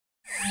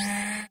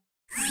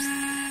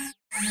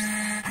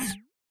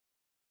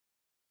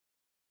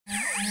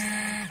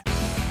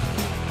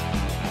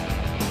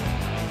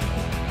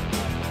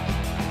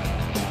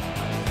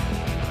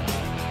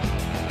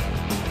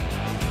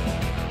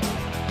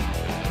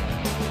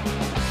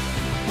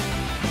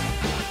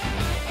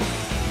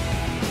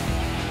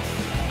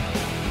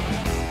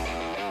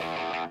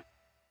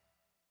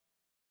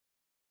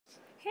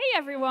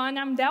everyone,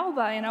 I'm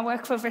Delba, and I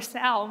work for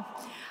Vercel.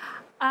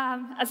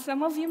 As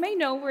some of you may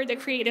know, we're the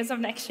creators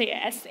of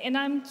Next.js, and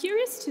I'm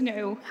curious to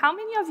know, how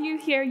many of you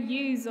here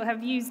use or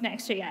have used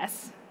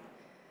Next.js?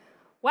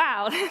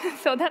 Wow,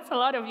 so that's a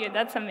lot of you.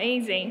 That's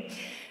amazing.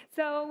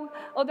 So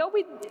although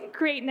we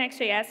create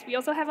Next.js, we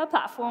also have a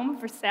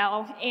platform,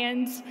 Vercel,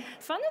 and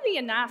funnily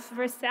enough,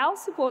 Vercel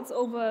supports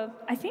over,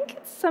 I think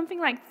it's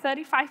something like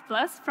 35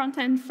 plus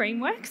front-end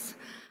frameworks.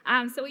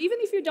 So even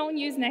if you don't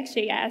use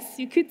Next.js,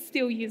 you could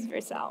still use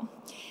Vercel.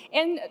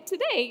 And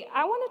today,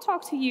 I want to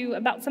talk to you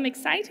about some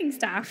exciting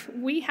stuff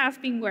we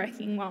have been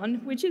working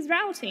on, which is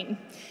routing,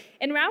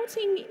 and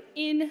routing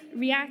in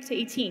React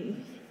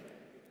 18.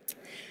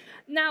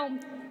 Now,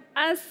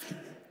 as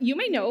you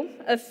may know,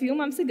 a few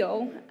months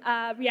ago,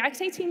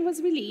 React 18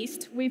 was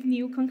released with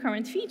new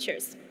concurrent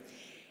features.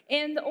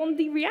 And on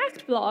the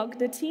React blog,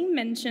 the team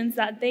mentions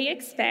that they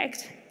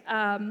expect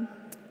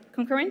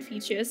concurrent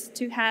features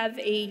to have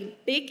a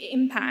big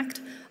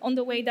impact on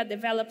the way that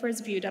developers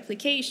build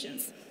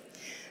applications.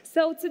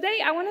 So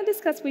today, I want to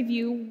discuss with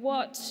you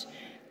what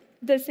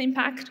this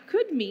impact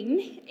could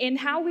mean and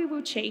how we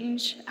will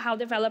change how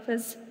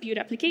developers build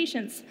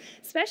applications,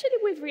 especially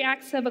with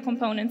React server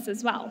components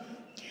as well.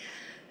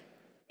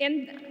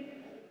 And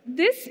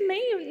this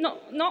may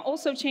not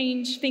also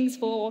change things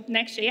for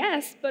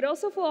Next.js, but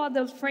also for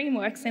other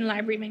frameworks and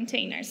library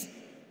maintainers.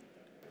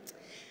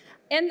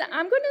 And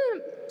I'm going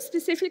to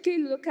specifically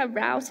look at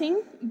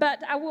routing, but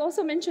I will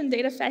also mention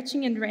data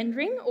fetching and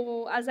rendering,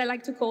 or as I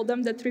like to call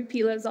them, the three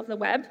pillars of the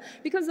web,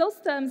 because those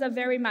terms are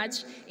very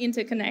much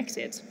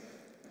interconnected.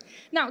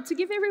 Now, to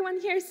give everyone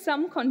here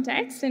some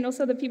context, and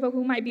also the people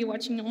who might be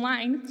watching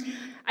online,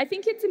 I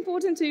think it's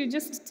important to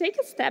just take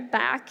a step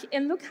back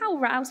and look how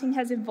routing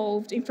has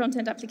evolved in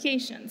front-end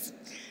applications.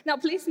 Now,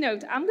 please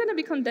note, I'm going to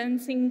be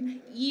condensing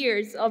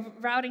years of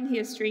routing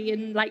history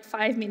in like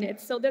 5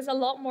 minutes, so there's a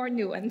lot more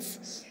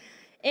nuance.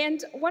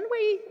 And one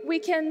way we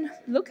can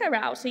look at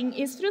routing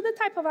is through the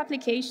type of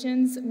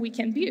applications we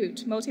can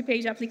build: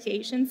 multi-page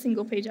applications,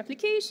 single-page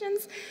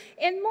applications,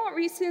 and more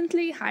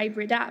recently,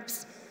 hybrid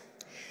apps.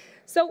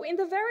 So in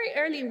the very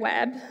early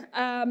web,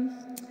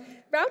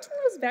 routing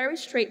was very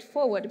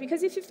straightforward,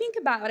 because if you think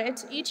about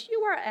it, each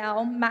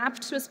URL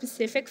mapped to a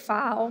specific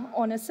file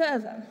on a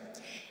server.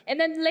 And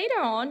then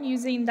later on,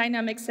 using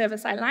dynamic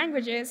server-side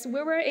languages,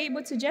 we were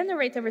able to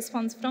generate a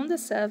response from the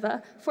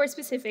server for a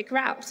specific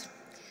route.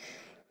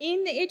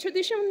 In a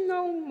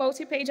traditional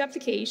multi-page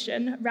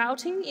application,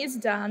 routing is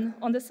done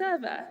on the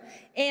server,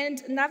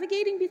 and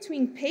navigating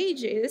between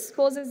pages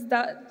causes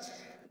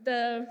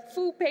the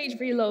full page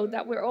reload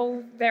that we're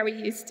all very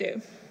used to.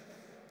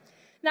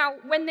 Now,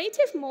 when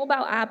native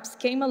mobile apps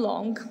came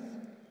along,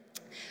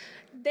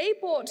 they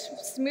brought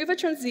smoother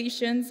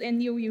transitions and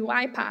new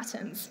UI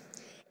patterns.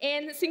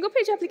 And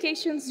single-page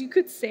applications, you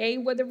could say,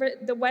 were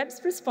the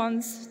web's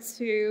response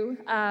to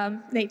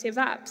native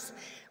apps.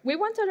 We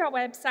wanted our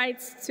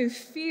websites to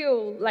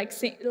feel like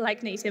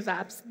native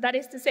apps. That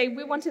is to say,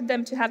 we wanted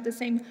them to have the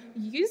same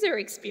user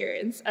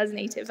experience as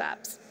native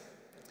apps.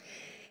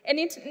 And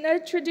in a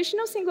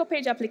traditional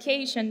single-page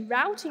application,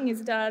 routing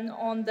is done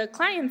on the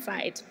client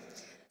side.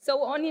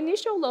 So on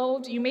initial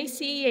load, you may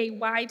see a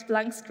white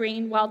blank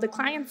screen while the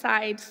client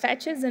side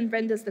fetches and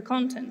renders the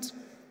content.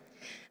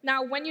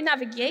 Now, when you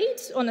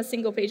navigate on a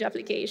single-page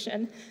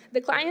application,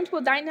 the client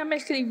will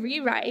dynamically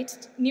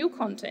rewrite new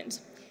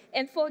content.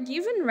 And for a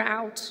given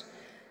route,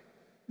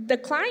 the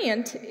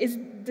client is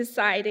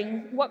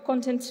deciding what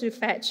content to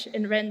fetch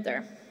and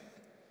render.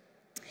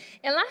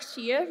 And last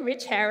year,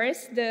 Rich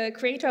Harris, the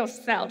creator of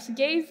Svelte,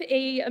 gave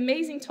an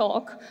amazing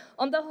talk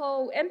on the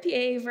whole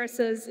MPA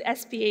versus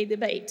SPA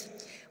debate,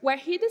 where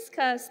he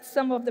discussed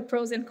some of the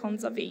pros and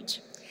cons of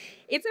each.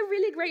 It's a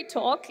really great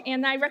talk,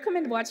 and I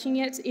recommend watching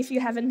it if you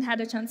haven't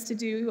had a chance to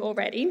do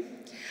already.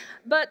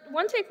 But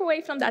one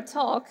takeaway from that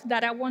talk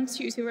that I want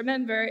you to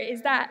remember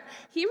is that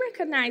he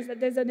recognized that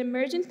there's an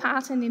emergent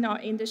pattern in our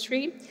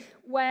industry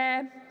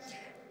where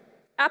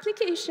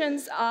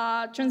applications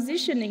are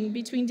transitioning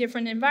between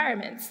different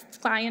environments,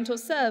 client or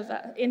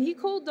server, and he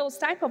called those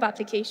type of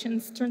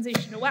applications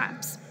transitional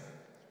apps.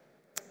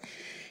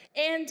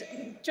 And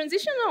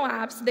transitional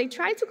apps, they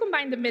try to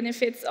combine the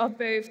benefits of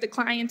both the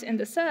client and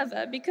the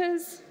server,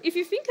 because if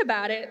you think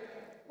about it,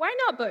 why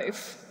not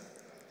both?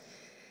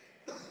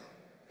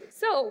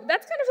 So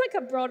that's kind of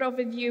like a broad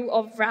overview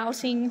of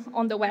routing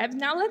on the web.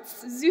 Now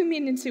let's zoom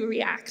in into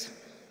React.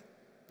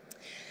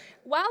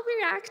 While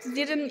React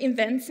didn't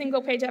invent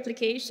single-page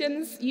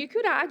applications, you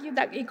could argue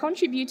that it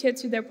contributed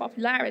to their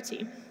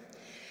popularity.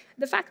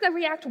 The fact that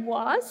React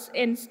was,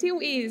 and still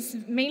is,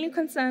 mainly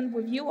concerned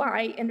with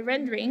UI and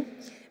rendering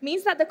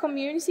means that the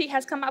community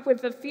has come up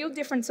with a few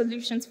different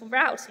solutions for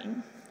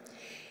routing.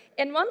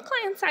 And one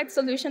client-side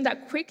solution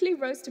that quickly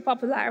rose to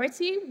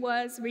popularity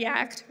was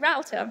React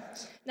Router.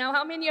 Now,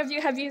 how many of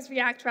you have used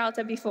React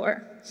Router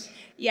before?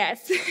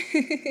 Yes.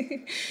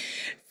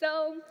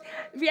 So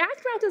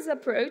React Router's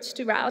approach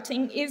to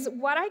routing is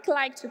what I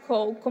like to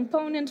call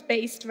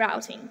component-based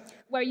routing,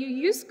 where you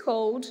use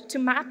code to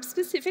map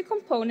specific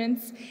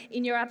components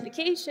in your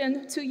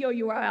application to your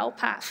URL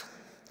path.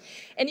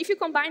 And if you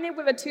combine it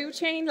with a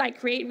toolchain like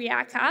Create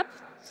React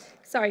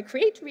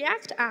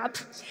App,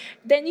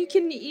 then you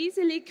can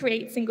easily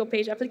create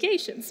single-page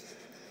applications.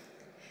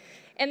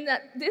 And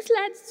this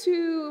led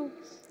to,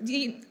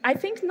 I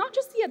think, not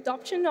just the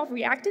adoption of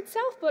React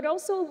itself, but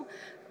also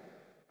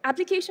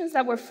applications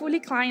that were fully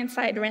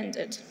client-side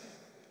rendered.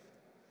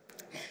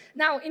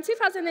 Now, in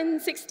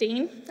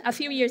 2016, a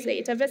few years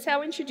later,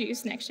 Vercel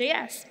introduced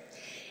Next.js.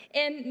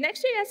 And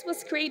Next.js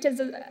was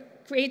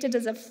created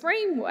as a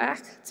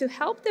framework to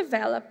help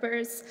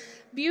developers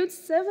build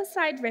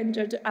server-side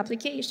rendered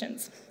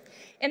applications.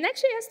 And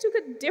Next.js took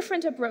a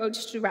different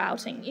approach to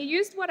routing. It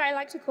used what I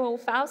like to call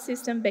file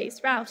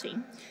system-based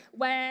routing,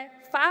 where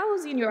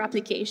files in your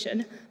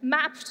application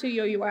map to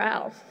your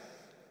URL.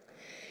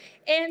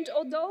 And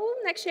although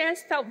Next.js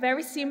felt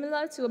very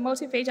similar to a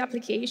multi-page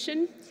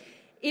application,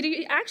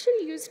 it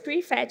actually used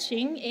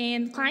prefetching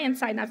and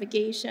client-side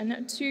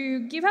navigation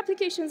to give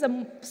applications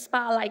a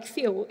spa-like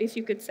feel, if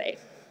you could say.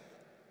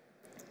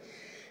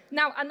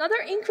 Now, another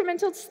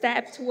incremental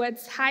step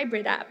towards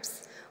hybrid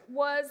apps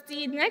was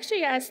the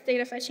Next.js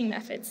data fetching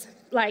methods,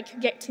 like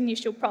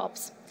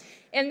getInitialProps.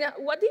 And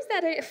what these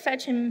data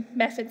fetching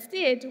methods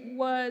did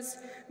was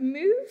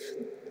move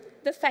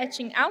the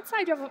fetching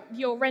outside of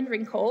your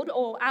rendering code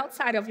or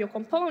outside of your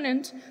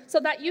component so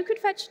that you could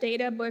fetch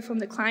data both from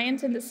the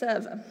client and the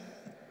server.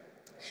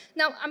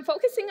 Now, I'm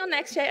focusing on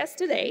Next.js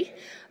today,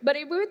 but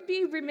it would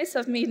be remiss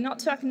of me not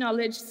to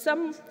acknowledge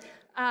some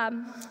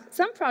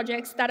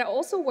projects that are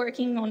also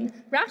working on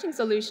routing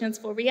solutions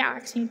for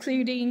React,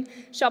 including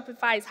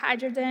Shopify's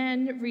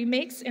Hydrogen,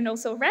 Remix, and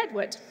also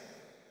Redwood.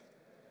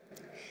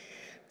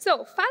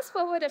 So fast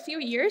forward a few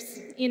years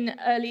in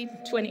early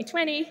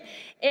 2020,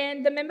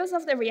 and the members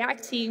of the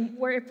React team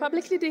were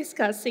publicly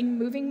discussing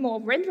moving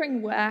more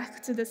rendering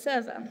work to the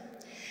server.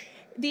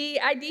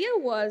 The idea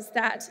was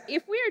that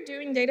if we are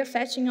doing data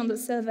fetching on the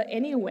server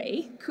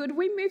anyway, could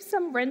we move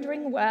some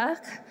rendering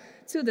work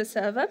to the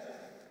server?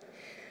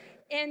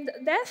 And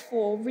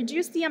therefore,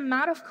 reduce the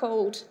amount of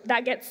code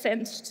that gets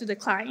sent to the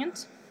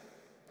client?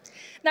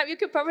 Now, you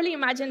could probably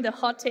imagine the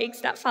hot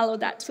takes that followed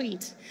that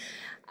tweet.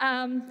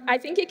 I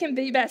think it can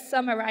be best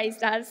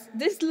summarized as,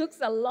 this looks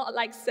a lot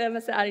like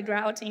server-side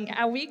routing.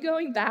 Are we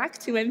going back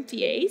to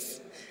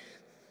MPAs?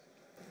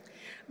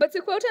 But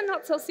to quote a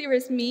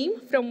not-so-serious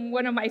meme from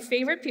one of my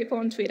favorite people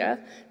on Twitter,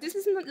 this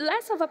is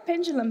less of a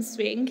pendulum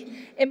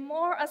swing and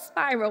more a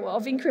spiral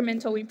of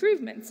incremental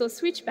improvements, or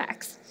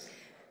switchbacks.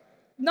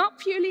 Not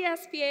purely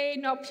SPA,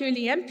 not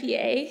purely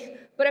MPA,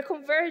 but a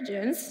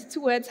convergence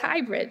towards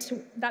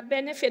hybrid that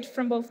benefit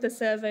from both the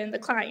server and the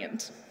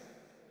client.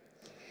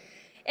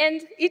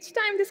 And each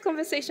time this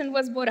conversation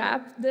was brought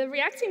up, the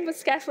React team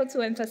was careful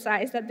to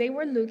emphasize that they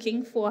were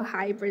looking for a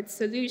hybrid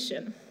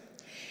solution.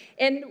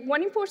 And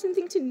one important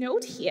thing to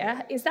note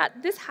here is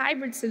that this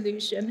hybrid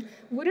solution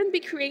wouldn't be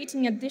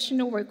creating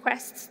additional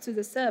requests to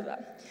the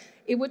server.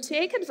 It would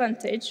take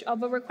advantage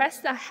of a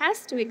request that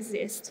has to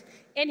exist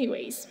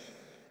anyways.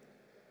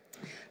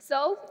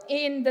 So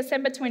in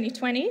December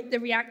 2020, the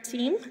React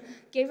team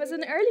gave us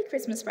an early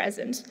Christmas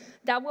present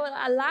that will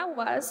allow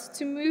us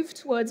to move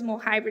towards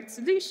more hybrid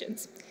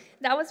solutions.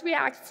 That was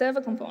React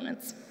Server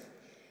Components.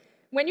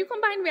 When you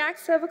combine React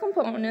Server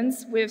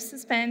Components with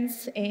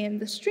Suspense and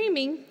the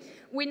streaming,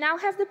 we now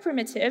have the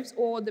primitives,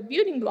 or the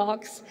building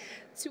blocks,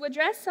 to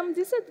address some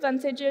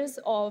disadvantages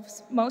of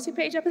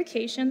multi-page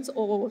applications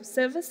or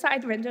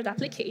server-side rendered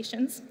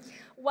applications,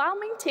 while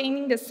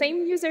maintaining the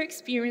same user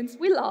experience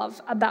we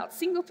love about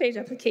single-page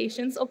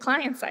applications or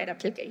client-side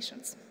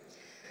applications.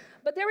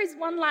 But there is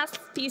one last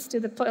piece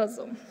to the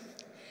puzzle.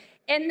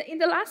 And in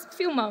the last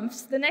few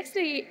months, the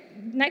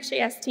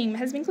Next.js team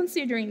has been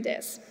considering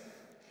this.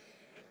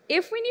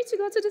 If we need to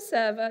go to the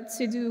server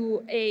to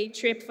do a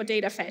trip for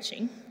data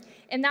fetching,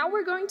 and now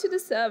we're going to the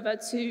server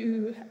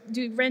to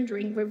do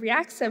rendering with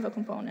React Server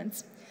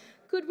Components,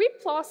 could we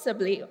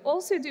possibly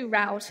also do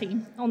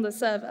routing on the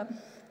server?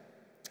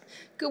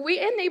 Could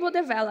we enable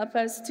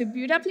developers to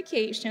build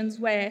applications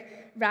where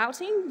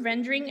routing,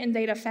 rendering, and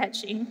data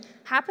fetching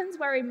happens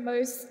where it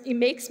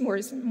makes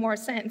more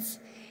sense?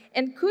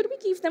 And could we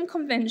give them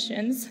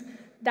conventions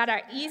that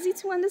are easy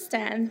to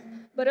understand,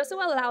 but also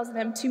allows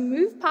them to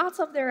move parts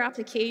of their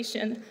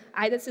application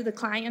either to the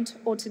client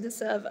or to the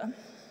server?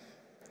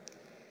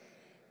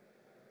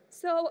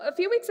 So a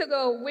few weeks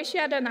ago, we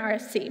shared an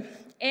RFC.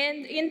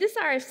 And in this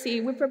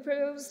RFC, we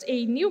proposed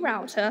a new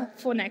router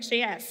for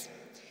Next.js.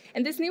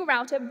 And this new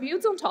router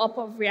builds on top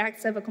of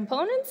React Server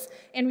Components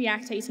and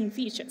React 18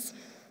 features.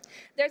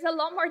 There's a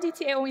lot more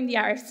detail in the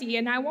RFC,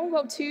 and I won't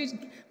go too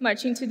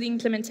much into the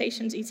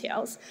implementation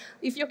details.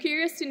 If you're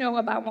curious to know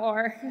about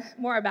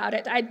more about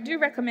it, I do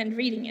recommend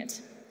reading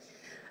it.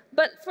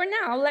 But for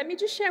now, let me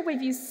just share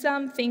with you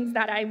some things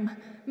that I'm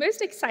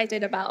most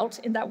excited about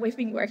and that we've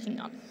been working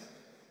on.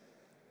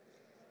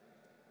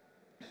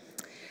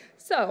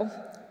 So,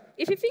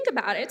 if you think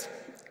about it,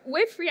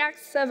 with React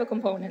Server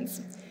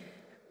Components,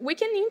 we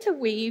can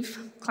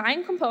interweave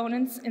client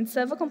components and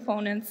server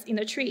components in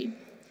a tree.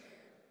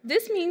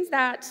 This means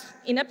that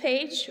in a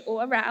page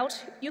or a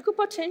route, you could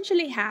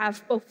potentially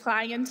have both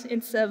client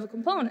and server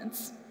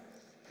components.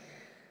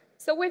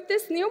 So with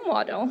this new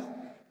model,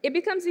 it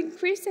becomes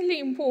increasingly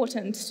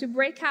important to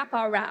break up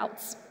our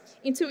routes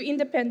into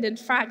independent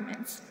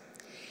fragments,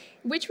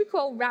 which we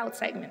call route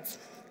segments.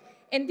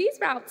 And these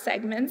route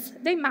segments,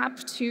 they map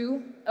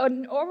to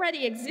an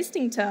already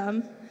existing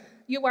term,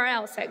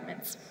 URL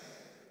segments.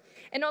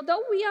 And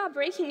although we are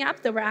breaking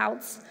up the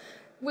routes,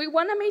 we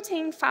want to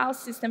maintain file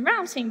system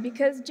routing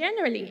because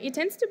generally it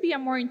tends to be a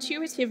more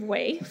intuitive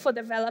way for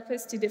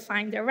developers to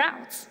define their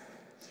routes.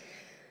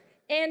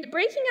 And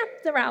breaking up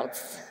the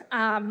routes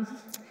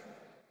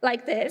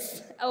like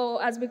this,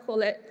 or as we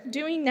call it,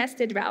 doing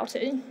nested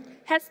routing,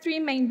 has three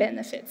main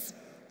benefits.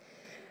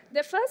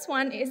 The first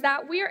one is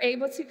that we are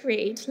able to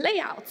create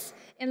layouts.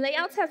 And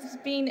layouts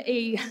have been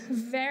a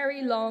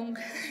very long,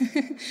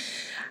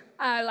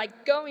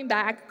 going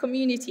back,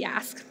 community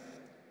ask.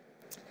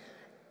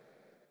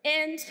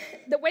 And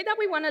the way that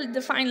we want to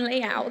define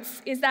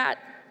layouts is that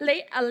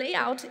a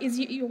layout is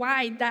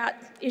UI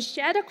that is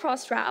shared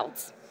across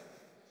routes.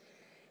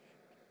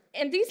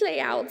 And these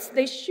layouts,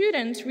 they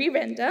shouldn't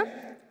re-render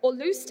or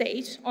lose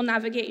state on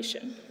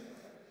navigation.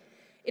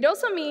 It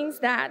also means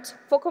that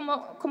for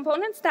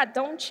components that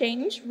don't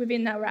change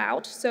within a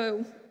route,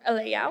 so a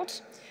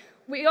layout,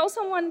 we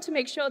also want to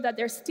make sure that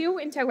they're still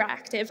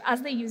interactive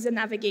as the user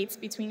navigates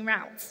between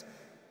routes.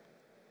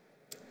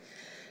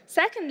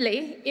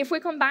 Secondly, if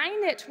we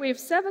combine it with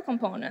server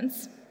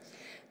components,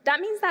 that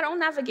means that on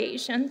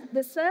navigation,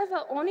 the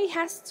server only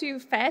has to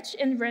fetch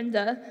and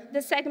render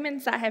the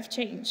segments that have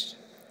changed.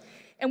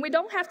 And we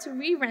don't have to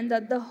re-render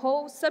the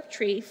whole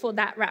subtree for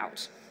that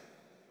route.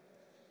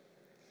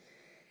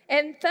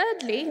 And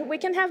thirdly, we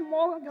can have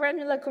more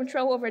granular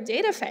control over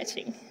data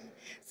fetching.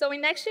 So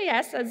in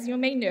Next.js, as you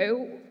may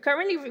know,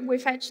 currently we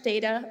fetch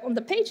data on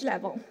the page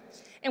level.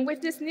 And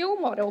with this new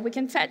model, we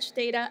can fetch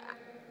data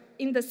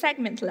in the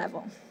segment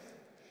level.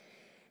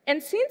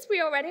 And since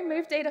we already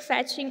moved data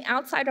fetching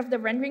outside of the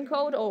rendering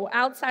code or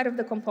outside of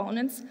the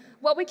components,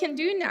 what we can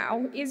do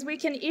now is we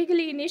can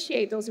eagerly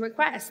initiate those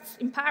requests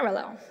in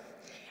parallel.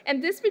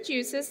 And this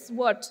reduces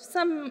what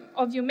some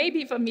of you may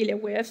be familiar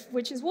with,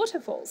 which is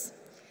waterfalls.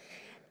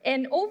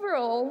 And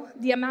overall,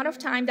 the amount of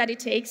time that it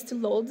takes to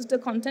load the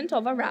content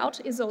of a route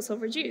is also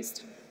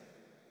reduced.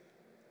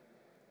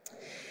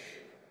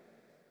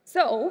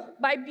 So,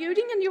 by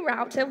building a new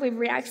router with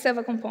React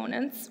Server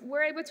components,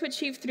 we're able to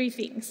achieve three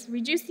things.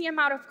 Reduce the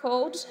amount of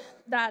code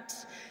that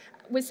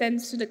we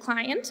send to the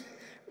client,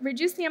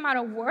 reduce the amount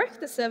of work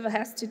the server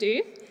has to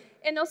do,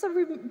 and also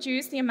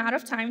reduce the amount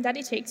of time that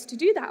it takes to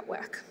do that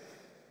work.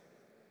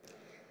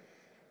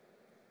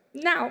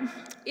 Now,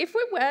 if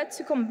we were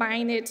to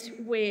combine it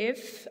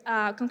with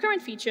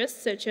concurrent features,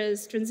 such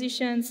as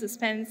transition,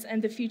 suspense,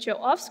 and the future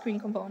off-screen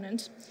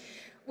component,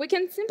 we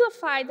can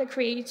simplify the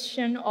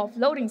creation of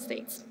loading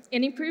states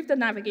and improve the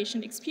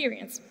navigation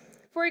experience.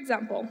 For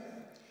example,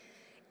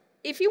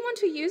 if you want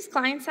to use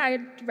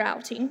client-side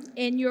routing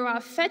and you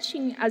are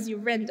fetching as you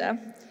render,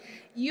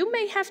 you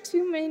may have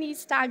too many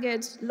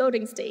staggered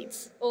loading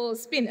states or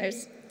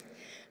spinners.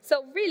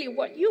 So really,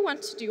 what you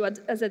want to do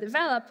as a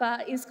developer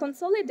is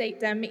consolidate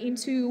them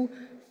into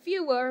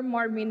fewer,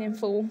 more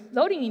meaningful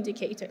loading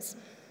indicators.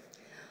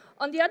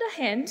 On the other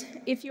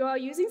hand, if you are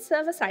using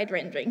server-side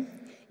rendering,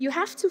 you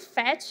have to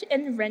fetch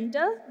and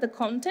render the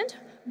content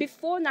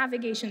before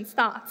navigation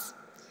starts.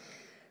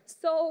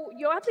 So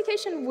your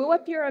application will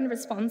appear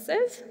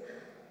unresponsive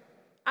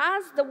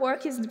as the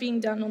work is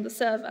being done on the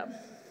server.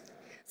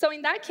 So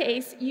in that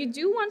case, you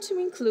do want to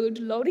include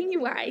loading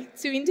UI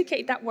to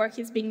indicate that work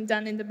is being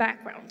done in the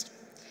background.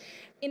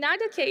 In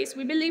either case,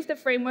 we believe the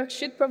framework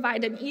should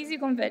provide an easy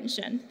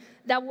convention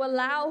that will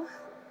allow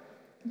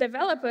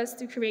developers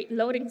to create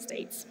loading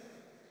states.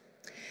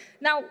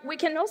 Now, we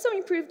can also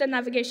improve the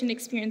navigation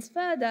experience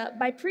further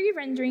by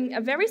pre-rendering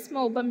a very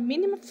small but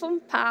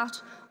meaningful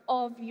part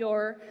of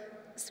your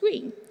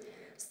screen.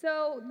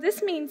 So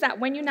this means that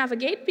when you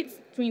navigate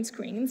between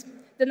screens,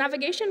 the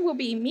navigation will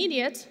be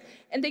immediate,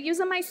 and the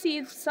user might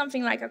see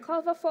something like a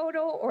cover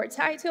photo or a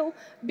title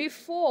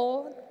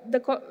before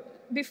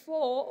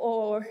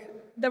or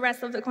the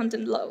rest of the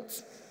content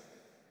loads.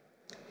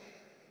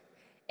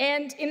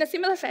 And in a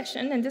similar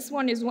fashion, and this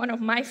one is one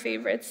of my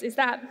favorites, is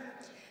that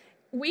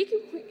we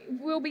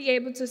will be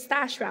able to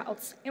stash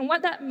routes. And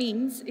what that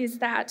means is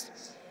that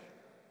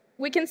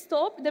we can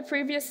stop the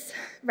previous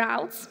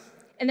routes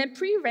and then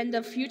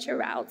pre-render future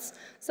routes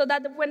so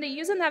that when the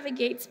user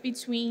navigates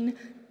between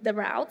the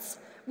routes,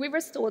 we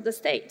restore the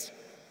state.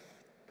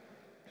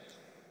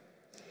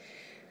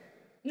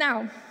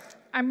 Now,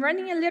 I'm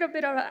running a little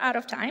bit out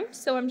of time,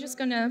 so I'm just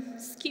going to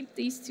skip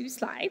these two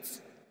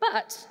slides.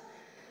 But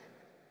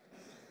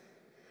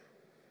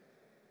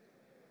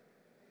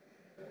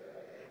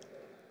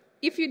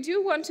if you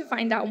do want to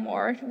find out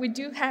more, we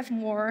do have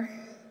more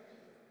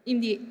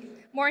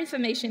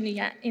information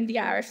in the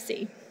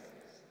RFC.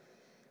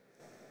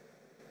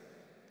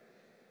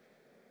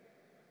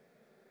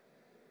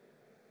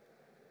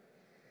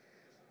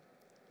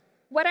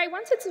 What I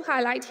wanted to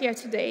highlight here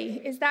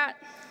today is that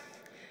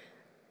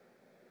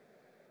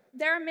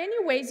there are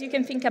many ways you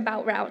can think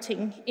about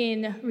routing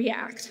in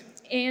React.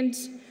 And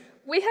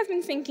we have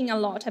been thinking a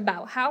lot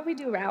about how we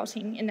do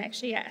routing in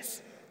Next.js.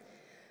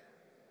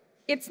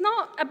 It's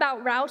not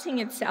about routing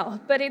itself,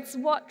 but it's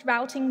what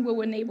routing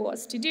will enable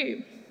us to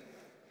do.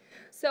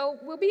 So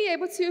we'll be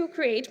able to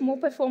create more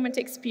performant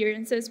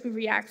experiences with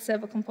React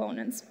server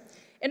components,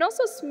 and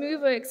also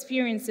smoother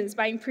experiences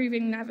by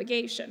improving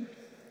navigation.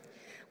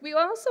 We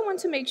also want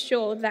to make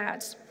sure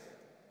that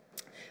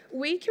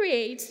we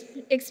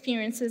create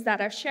experiences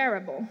that are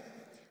shareable,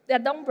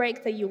 that don't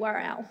break the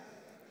URL.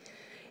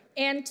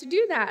 And to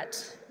do that,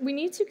 we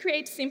need to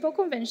create simple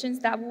conventions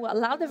that will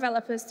allow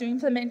developers to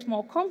implement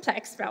more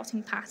complex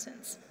routing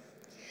patterns.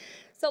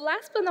 So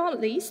last but not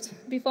least,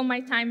 before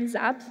my time is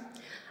up,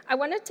 I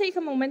want to take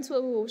a moment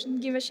to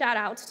give a shout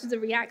out to the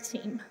React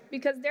team,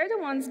 because they're the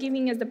ones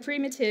giving us the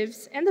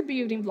primitives and the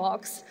building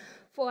blocks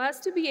for us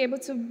to be able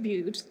to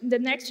build the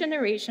next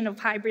generation of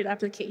hybrid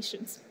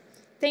applications.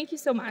 Thank you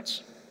so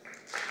much.